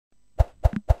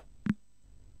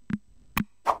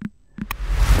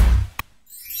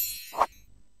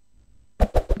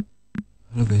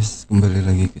Halo guys, kembali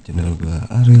lagi ke channel gua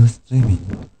Ariel Streaming.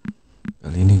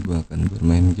 Kali ini gua akan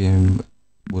bermain game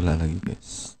bola lagi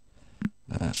guys.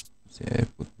 Nah,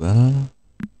 efootball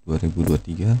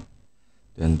 2023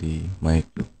 dan di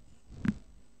klub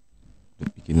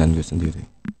bikinan gue sendiri.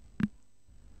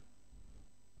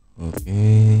 Oke,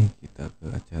 kita ke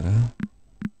acara.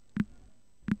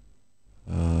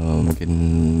 Mungkin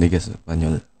Liga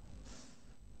Spanyol.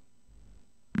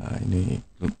 Nah, ini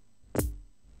klub.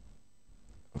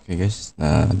 Oke guys,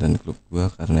 nah dan klub gua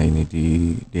karena ini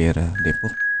di daerah Depok,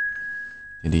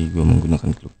 jadi gua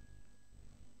menggunakan klub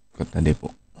kota Depok.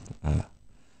 Nah,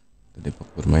 Depok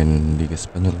bermain Liga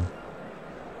Spanyol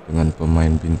dengan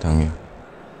pemain bintangnya.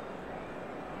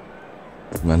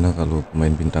 Gimana kalau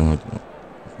pemain bintang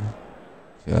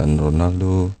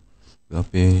c.Ronaldo,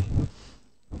 Bape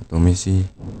atau Mesi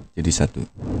jadi satu.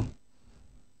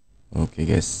 Oke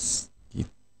guys,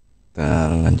 kita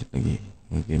lanjut lagi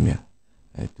game ya.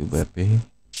 Nah, itu Bape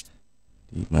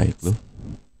di klub.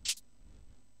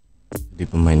 Jadi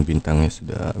pemain bintangnya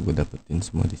sudah gue dapetin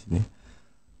semua di sini.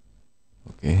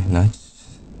 Oke,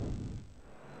 nice.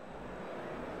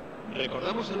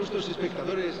 Recordamos a nuestros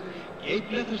espectadores que hay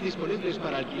plazas disponibles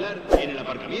para alquilar en el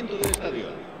aparcamiento del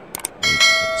estadio.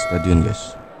 Stadion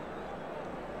guys.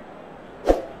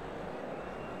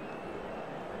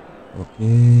 Oke.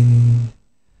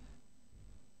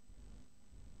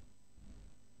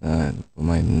 Nah,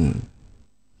 pemain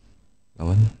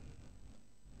lawan.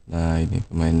 Nah, ini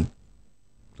pemain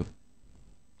klub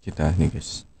kita nih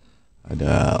guys.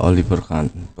 Ada Oliver Kahn,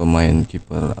 pemain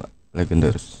kiper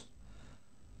legendaris.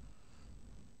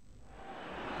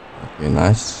 Oke,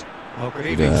 nice.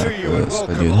 Good evening to you and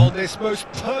welcome on this most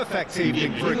perfect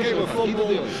evening for a game of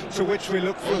football to which we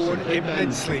look forward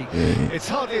immensely. It's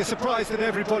hardly a surprise that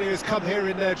everybody has come here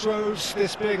in their droves,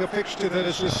 this being a fixture that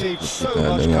has received so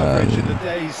much coverage in the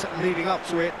days leading up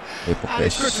to it. And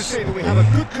it's good to see that we have a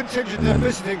good contingent of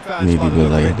visiting fans by the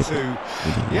look of it too.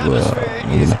 The atmosphere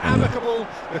is amicable,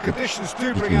 the conditions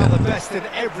do bring out the best in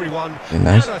everyone, and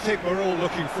I think we're all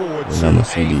looking forward to a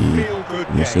feel-good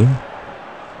game.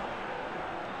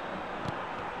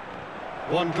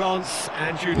 One glance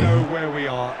and you know where we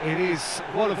are. It is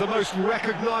one of the most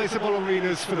recognisable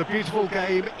arenas for the beautiful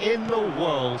game in the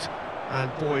world.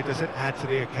 And boy, does it add to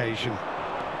the occasion.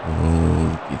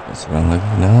 Kita serang lagi.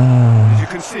 Nah, as you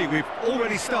can see, we've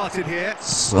already started here.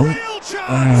 Real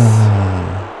chance!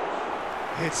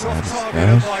 It's off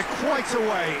target by quite a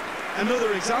way.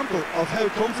 Another example of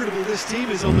how comfortable this team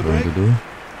is on the break.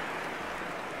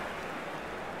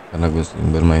 Karena gue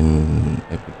sering bermain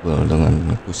efootball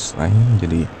dengan push line,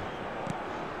 jadi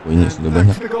poinnya sudah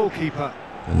banyak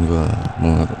dan gue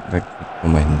merekrut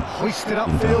pemain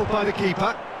bintang.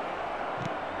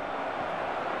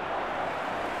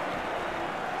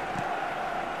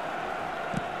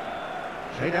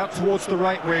 Played out towards the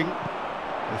right wing.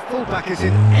 The fullback is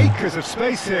in acres of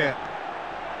space here.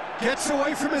 Gets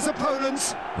away from his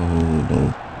opponents. Oh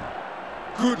no.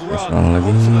 Good run, lagi.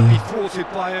 ultimately thwarted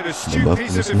by an astute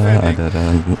piece of defending. Ada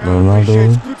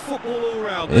Ronaldo,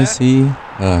 Mesi.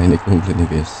 Nah, ini komplit nih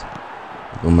guys.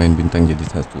 Pemain bintang jadi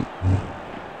satu.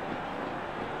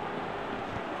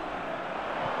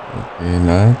 Oke,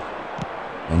 naik.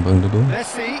 Gampang dulu.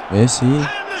 Mesi.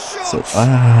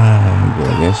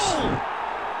 Guys.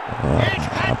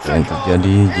 Apa yang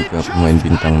terjadi jika pemain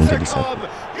bintang menjadi satu?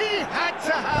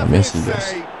 Nah, Mesi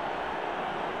guys.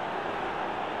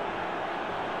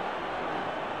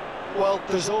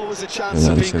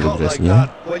 Dengan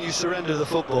selebrasinya,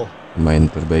 pemain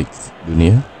terbaik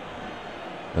dunia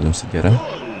dalam sejarah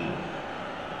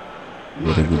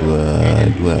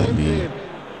 2022 di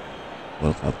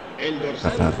World Cup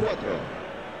Qatar.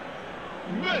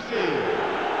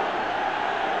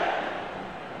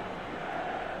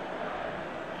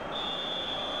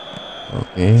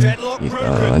 Oke,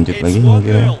 kita lanjut lagi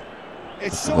mungkin.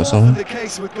 1-0 untuk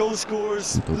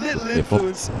Depok,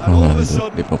 untuk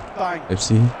Depok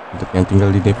FC, untuk yang tinggal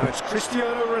di Depok.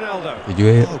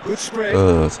 Juga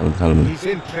salam.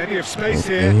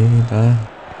 Oke,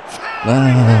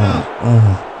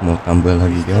 mau tambah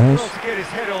lagi guys.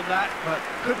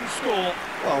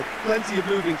 Well, plenty of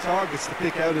moving targets to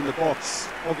pick out in the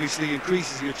box. Obviously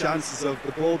increases your chances of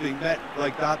the ball being met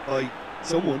like that by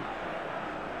someone.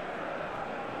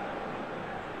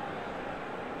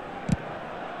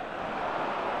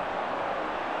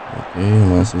 Oke,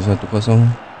 masih 1-0.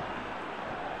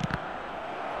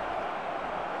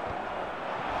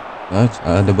 Nah,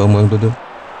 ada Bambang duduk.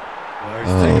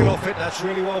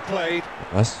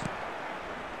 Pas.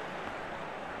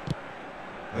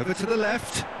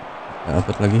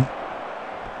 Dapat lagi.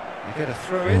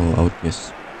 Oh, out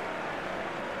guys.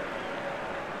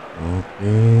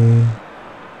 Oke.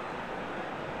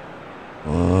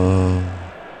 Oh,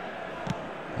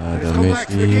 ada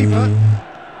Mesi.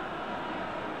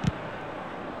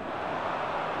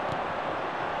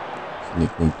 Ini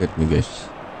komplit nih guys.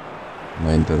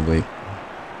 Main terbaik,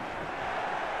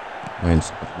 main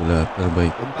sepak bola terbaik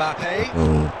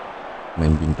atau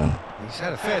main bintang.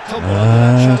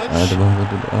 Ada Bang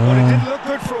Bodo.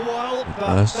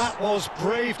 But that was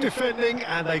brave defending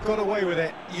and they got away with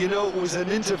it. You know, it was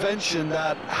an intervention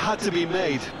that had to be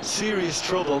made. Serious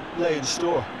trouble lay in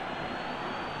store.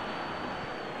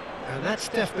 And that's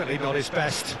definitely not his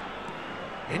best.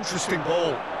 Interesting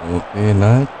ball. Oke,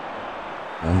 naik.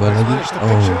 Tambah lagi.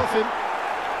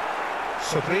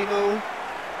 Sobrino.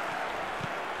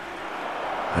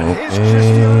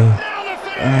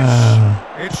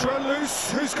 It's run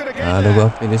loose. Who's going to get ada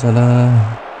Bape di sana.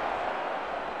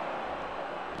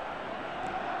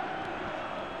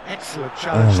 Excellent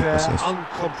challenge there,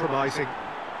 uncompromising.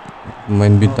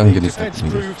 Main bintang jadi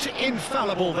satu. Proved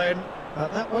infallible then,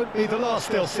 but that won't be the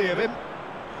last they'll see of him.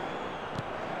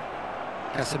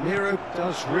 Casemiro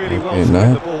does really well to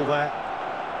win the ball there.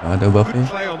 Ada Bape.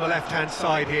 Good play on the left-hand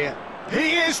side here.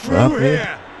 He is through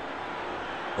here.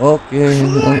 Oke,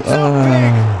 Bang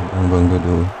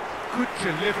Dodo. Good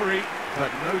delivery,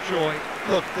 but no joy.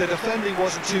 Look, the defending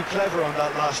wasn't too clever on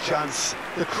that last chance.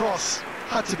 The cross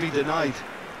had to be denied.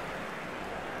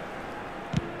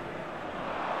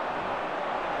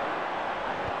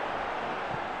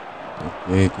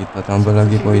 Oke, kita tambah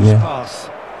lagi poinnya.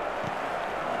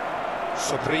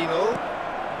 Sobrino.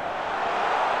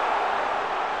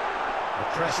 The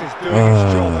press is doing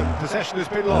its job and possession has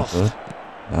been lost.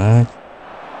 Nah.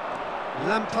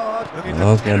 Lampard looking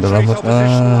to Oke, ada penetrate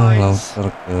opposition lines.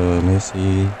 Lampard ke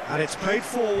Mesi. And it's played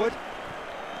forward.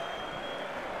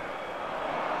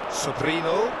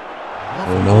 Sobrino.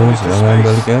 Oh no, serangan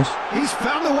balik guys. He's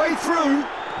found the way through.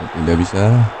 Tidak bisa.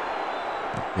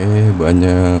 Oke,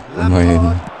 banyak pemain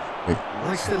back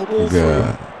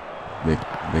juga,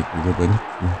 back juga banyak.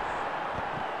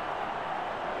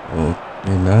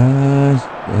 Oke, nice.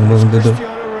 Bang Dodo.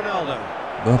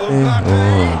 Bape.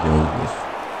 Oh, jauh guys.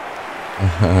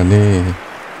 Nih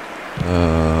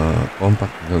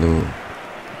kompak kalau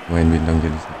main bintang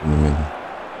jadi satu main.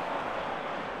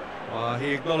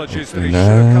 He acknowledges that he should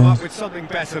have come up with something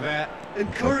better there.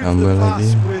 Encourage the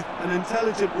pass with an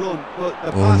intelligent run, but the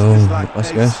pass is like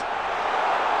pace.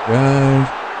 Guys.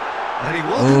 And he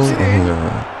welcomes it in.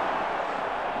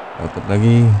 Dapat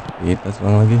lagi, kita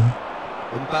serang lagi.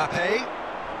 Bape.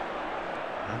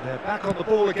 And they're back on the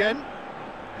ball again.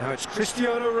 Now it's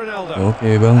Ronaldo.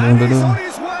 Oke, Bang Dodo.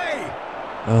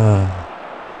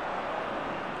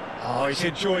 Oh, he's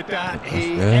enjoyed that.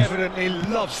 He evidently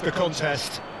loves the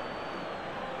contest.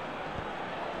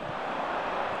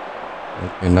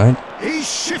 Oke, nice. He's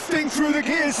shifting through the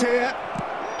gears here.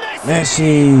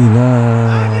 Mesi.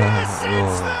 Nah.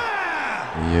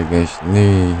 Iya guys,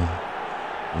 nih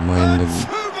pemain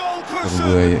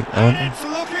terbaik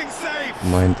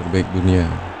pemain terbaik dunia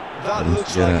dalam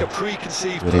sejarah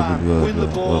 2022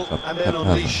 World Cup Qatar.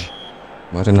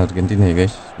 Kemarin Argentina ya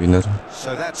guys, winner.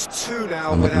 Selamat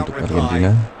untuk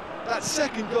Argentina. That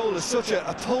second goal is such a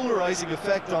polarizing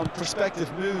effect on prospective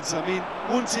moods. I mean,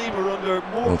 one team are under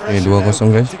more pressure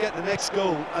now to get the next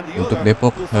goal, and the untuk other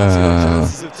Depok, will fancy their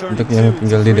chances of turning untuk yang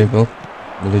tinggal di Depok,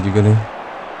 boleh juga nih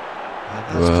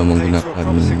gua menggunakan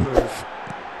kode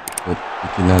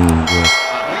bikinan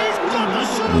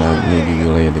buat ini di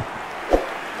wilayah Depok.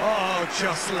 Oh,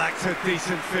 just lacked a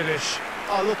decent finish.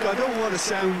 Oh, look, I don't want to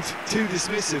sound too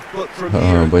dismissive, but from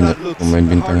here, banyak that looks pemain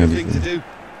the bintangnya harder di thing to sini.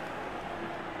 do.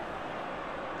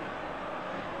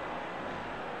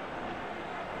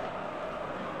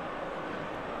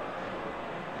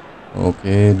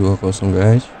 Oke, 2-0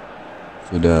 guys.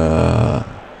 Sudah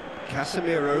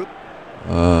Casemiro.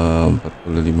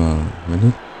 45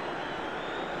 menit.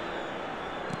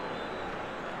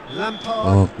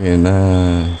 Lampard. Oke,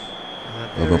 nice.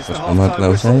 Babak pertama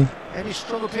telah usai. Any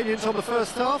strong opinions on the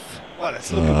first half? Well,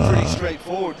 it's looking pretty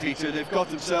straightforward, Peter. They've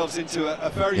got themselves into a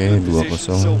very good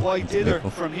position. So why dither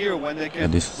from here when they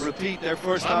can repeat their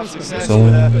first half success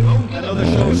with another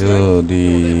itu di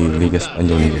Liga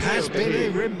Spanyol ini. It has been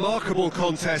a remarkable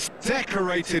contest,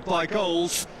 decorated by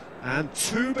goals, and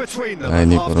two between them. Nah,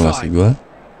 ini formasi gua.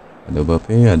 Ada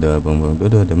Bape, ada Bang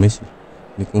Dodo, ada Mesi.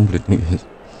 Ini komplit nih guys.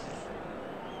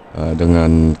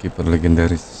 Dengan kiper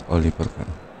legendaris Oliver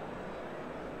Kahn.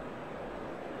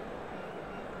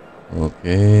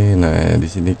 Oke, nah di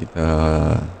sini kita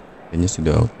kayaknya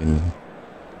sudah oke nih.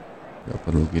 Gak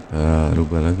perlu kita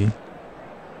rubah lagi.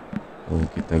 Oh,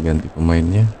 kita ganti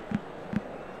pemainnya.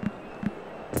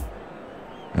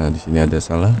 Nah, di sini ada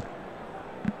Salah.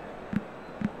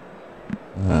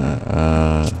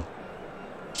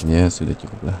 sudah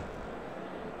cukup lah.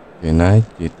 Oke, naik,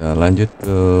 kita lanjut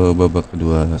ke babak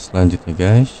kedua selanjutnya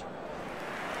guys.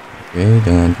 Oke,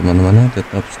 jangan kemana-mana,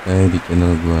 tetap stay di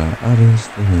channel gua Aris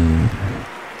Streaming.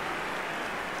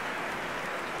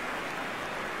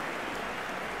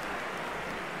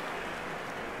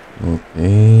 Oke,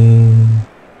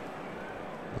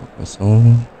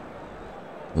 2-0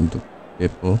 untuk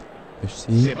Depok FC.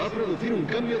 Se va a producir un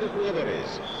cambio de jugadores.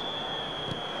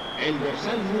 El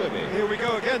dorsal 9 Here we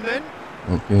go again then.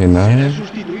 Oke, será naik,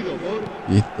 sustituido por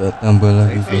kita tambah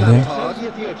lagi El kayaknya dorsal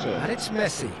 18. And it's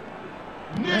Mesi.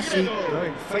 Mesi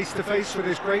going face to face with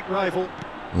his great rival,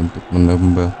 untuk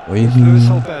menambah poin. Luis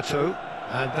Alberto,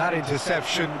 and that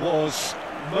interception was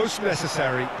most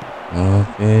necessary.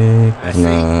 Oke,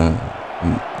 karena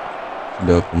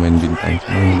sudah pemain bintang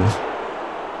semua.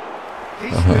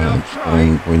 He's now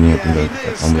trying. Poinnya Yeah, tinggal he kita may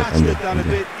have tambah-tambah snatched it down a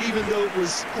saja. bit, even though it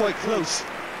was quite close.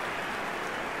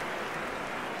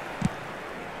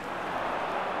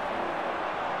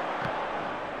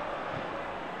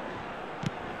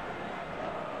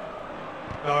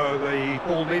 No, the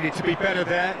ball needed to be better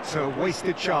there. It's a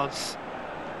wasted chance.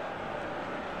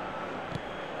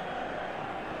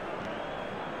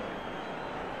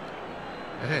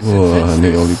 Wah, ini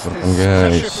Oliver kan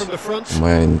Pressure guys, from the front.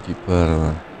 pemain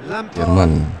kiper Lampard.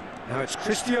 Jerman, Now it's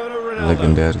Cristiano Ronaldo.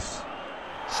 legendaris.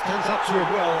 Stands up to him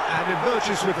well and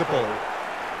emerges with the ball.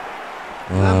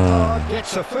 Wah, Lampard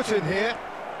gets a foot in here.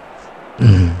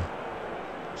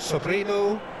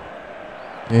 Sobrino.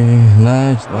 oke,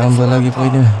 nice, tambah lagi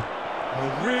poinnya. A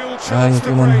real Ayo chance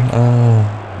to teman, break.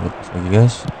 lepas lagi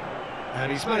guys. And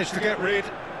he's managed to get rid.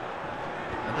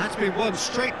 And that's been won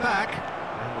straight back.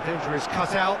 And the danger is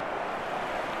cut out.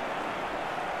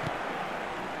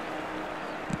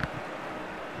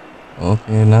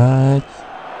 Oke, nice,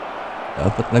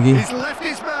 dapat lagi. He's left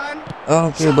his man.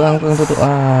 Oke, Bang Dodo,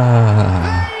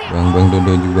 Bang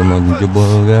Dodo juga mau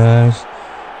jebol guys.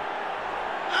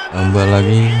 Tambah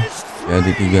lagi,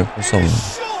 jadi 3-0.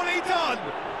 Surely done.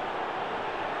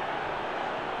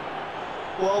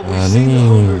 Well, Nah, we've seen the ini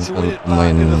hunger to kalau win it back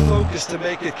pemain and the focus to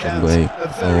make it count. terbaik A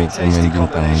atau very pemain tasty bintang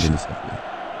combination. menjadi satu.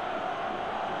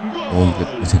 Komplit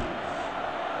guys.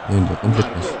 Ini udah komplit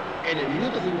guys. En el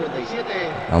minuto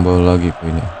 57, Tambah lagi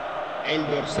poinnya. el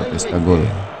dorsal Pesta 20. gol.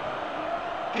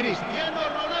 Cristiano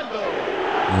Ronaldo.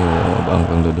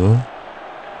 Bang Dodo.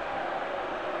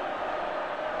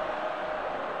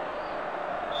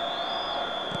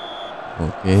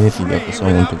 Oke,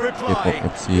 3-0 untuk Depok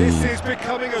FC. This is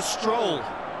becoming a stroll.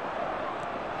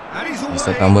 And he's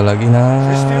Bisa away. tambah lagi,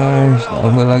 nice.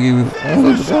 Tambah lagi.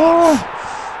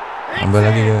 Tambah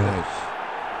lagi guys.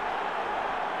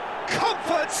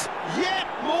 Comfort, yet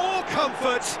more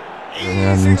comfort.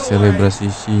 Dengan Easing away.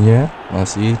 selebrasinya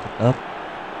masih tetap.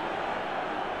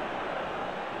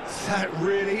 That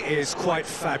really is quite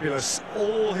fabulous.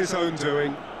 All his own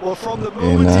doing. Well, from the Oke,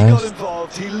 moment he got nice.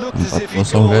 involved, he looked as if 4-0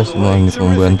 he'd go all guys, the semua way. ini Terrific.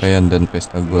 pembantaian dan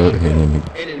pesta gol ini.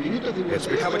 En el minuto It's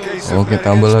become a 58, case of Oke, men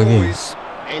tambah against lagi. boys.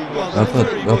 el Well, dorsal Dapat, they're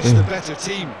very Bape. much the better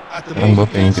team at the Yang moment,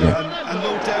 Bape yang kena. and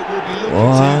no doubt we'll be looking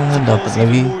Wah, to dapat cause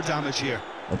lagi. even more damage here.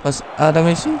 Lepas ada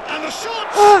Messi. And the shot.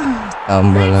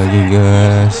 Tambah lagi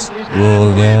guys,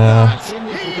 golnya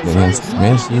dengan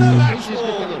Messi.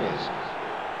 espectadores.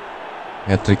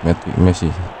 Hat-trick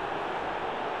Messi.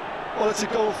 Well, it's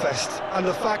a goal fest, and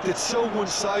the fact it's so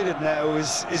one-sided now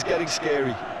is getting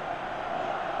scary.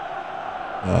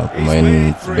 He's Pemain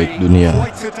made terbaik three. dunia,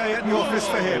 Quite a day at the office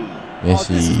for him. This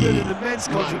has Messi. been an immense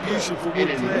contribution for one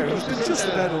player who's been just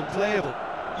about unplayable.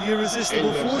 The El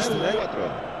irresistible force dorsal today.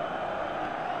 4.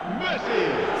 Messi.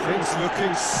 Things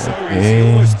looking so Okay. easy,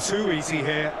 almost too easy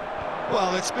here.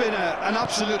 Well, it's been an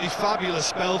absolutely fabulous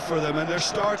spell for them, and they're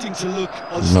starting to look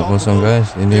 5-0 unstoppable. guys,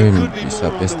 ini There could be bisa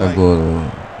more on the pesta way. gol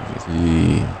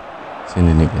di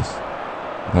sini nih guys.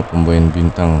 Karena pemain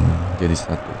bintang jadi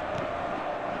satu.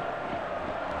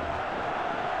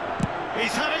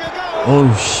 He's having a go.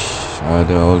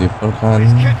 Ada Oliver kan,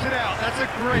 He's kept it out. That's a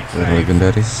great kiper save.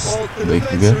 legendaris, Well, the baik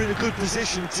defence juga. are in a good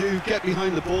position to get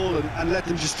behind the ball and let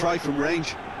them just try from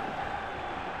range.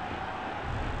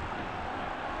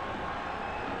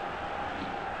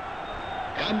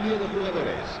 Cambio de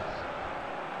jugadores.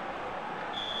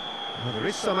 Well, there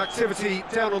is some activity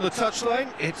down on the touchline.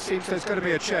 It seems there's going to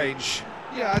be a change.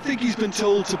 Yeah, I think he's been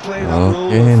told to play that role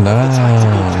Okay, of a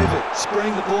tactical nice. pivot,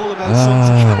 spraying the ball about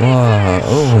something.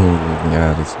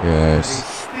 Nyaris guys. He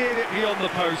steered it beyond the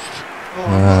post. Oh,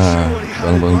 I'm not sure what he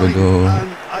had in Bang mind, Dodo and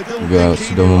I don't juga think he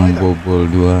sudah knew either. membobol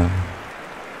 2.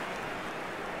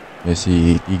 Messi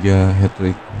 3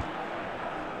 hat-trick.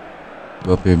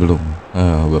 Bape belum.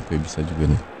 Bape bisa juga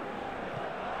nih.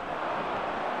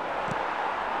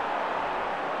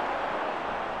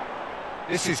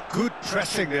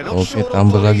 Oke,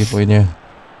 tambah lagi poinnya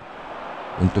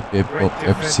untuk Depok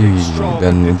FC,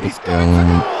 dan untuk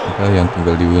yang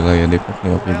tinggal di wilayah Depok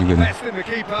nih, oke juga nih.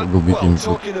 Gue bikin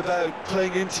klub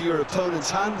dengan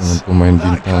pemain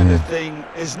bintangnya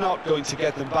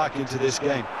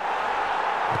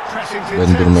dan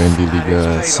bermain di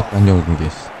Liga Spanyol nih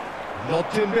guys.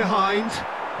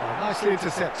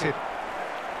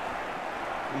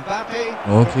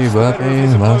 Oke, Bape,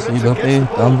 masih Bape,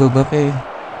 tambah Bape.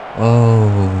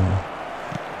 Oh,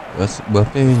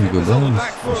 Bape juga bagus.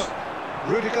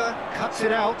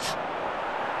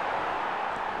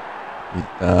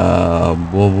 Kita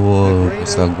bobol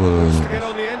bisa gol ini.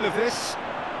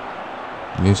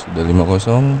 Ini sudah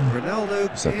 5-0.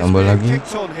 Bisa tambah lagi.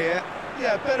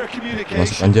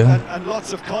 Masuk panjang.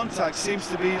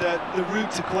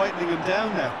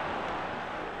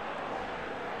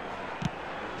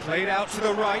 Played out to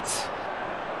the right.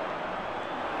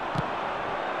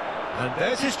 And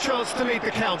there's his chance to lead the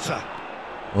counter.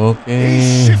 Oke.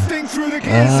 He's shifting through the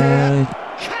gears here.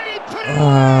 Can he put it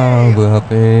away?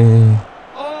 Bape.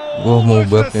 Gua mau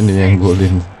Bape nih yang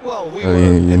golin.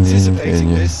 Kali ini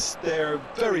kayaknya.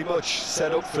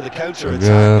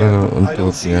 Agar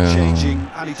untuk yang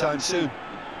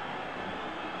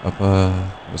apa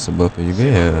Bape juga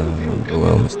ya,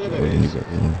 gua mesti golin juga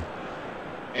ini.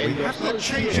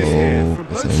 Oh,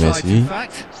 pasnya Mesi.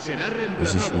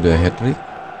 Mesi sudah hat-trick.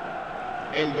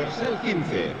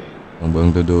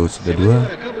 Bang Dodo sudah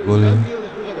 2 gol.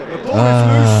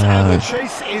 Dapat.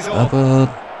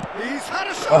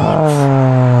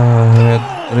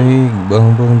 Hat-trick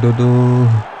Bang Dodo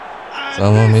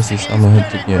sama Mesi sama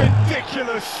hat-tricknya.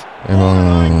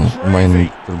 Emang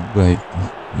pemain terbaik,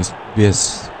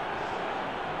 best.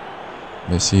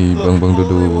 Mesi, Bang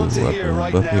Dodo, atau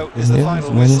Bape ya,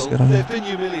 semuanya sekarang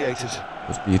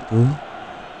seperti itu.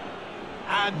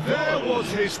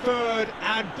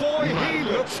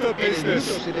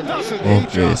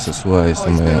 Oke, sesuai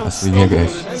sama yang aslinya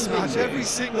guys.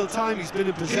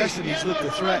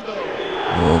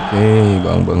 Oke,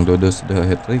 Bang Dodo sudah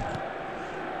hat-trick.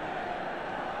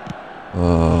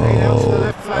 Oh,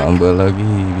 tambah lagi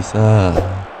bisa.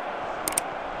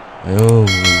 Ayo,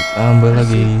 tambah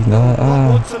lagi.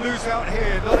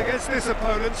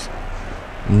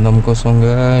 6-0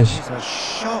 guys.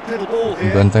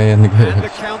 Bantaian guys.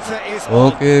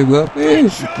 Oke, Bape.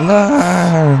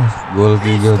 Nah, gol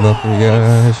 3 Bape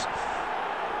guys.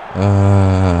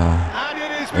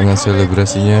 Dengan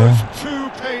selebrasinya.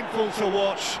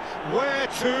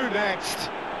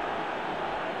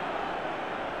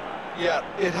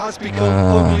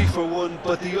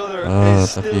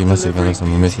 Tapi masih kalah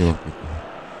sama Messi waktu itu.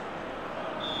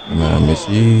 Nah,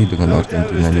 Messi dengan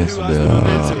Argentinanya sudah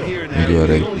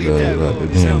menjuarai Piala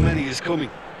Dunia.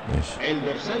 Yes.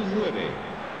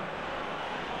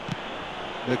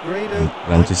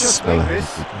 Prancis kalah.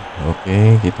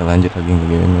 Oke, kita lanjut lagi ke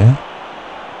game ya.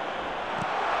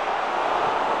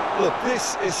 Look,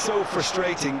 this is so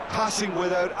frustrating. Passing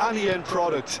without any end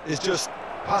product is just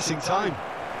passing time.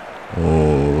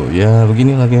 Oh ya,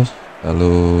 beginilah guys.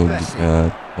 Kalau jika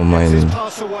pemain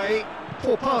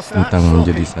bintang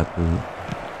menjadi satu,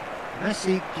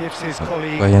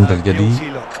 apa yang terjadi?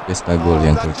 Pesta gol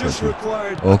yang terjadi.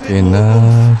 Oke,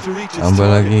 nah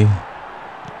tambah lagi.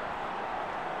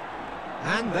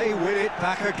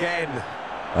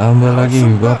 Tambah lagi.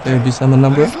 Bape bisa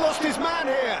menambah.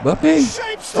 Bape.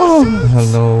 Oh,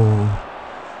 halo.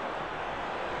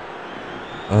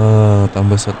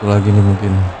 Tambah satu lagi nih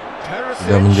mungkin.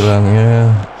 Sudah menjelang ya.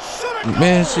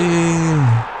 Messi.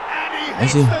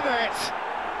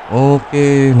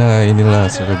 Oke, nah inilah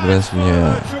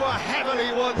selebrasinya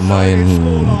pemain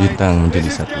bintang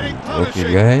menjadi satu. Oke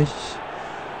guys,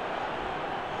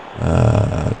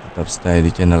 tetap stay di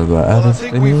channel gua Arif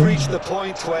ini.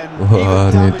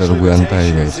 Wah, ini terbantai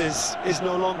guys.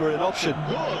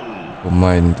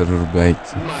 Pemain terbaik.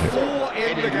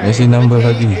 Messi nambah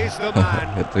lagi.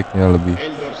 Hat-tricknya lebih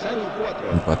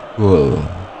 4 gol.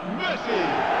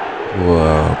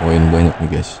 Wah, poin banyak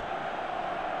nih guys.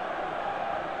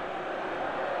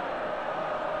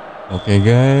 Oke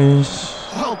guys,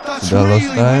 sudah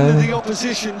lost time.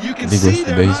 Jadi gue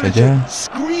sudahi saja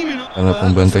karena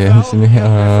pembantaian di sini.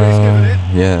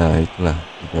 Ya itulah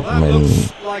jika pemain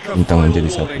bintang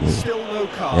menjadi satu.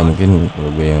 Ya mungkin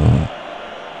kalau gue yang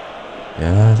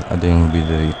ada yang lebih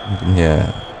dari itu mungkin ya.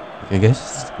 Oke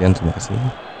guys, sekian, terima kasih.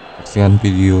 Saksikan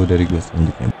video dari gue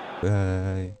selanjutnya.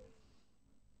 Bye.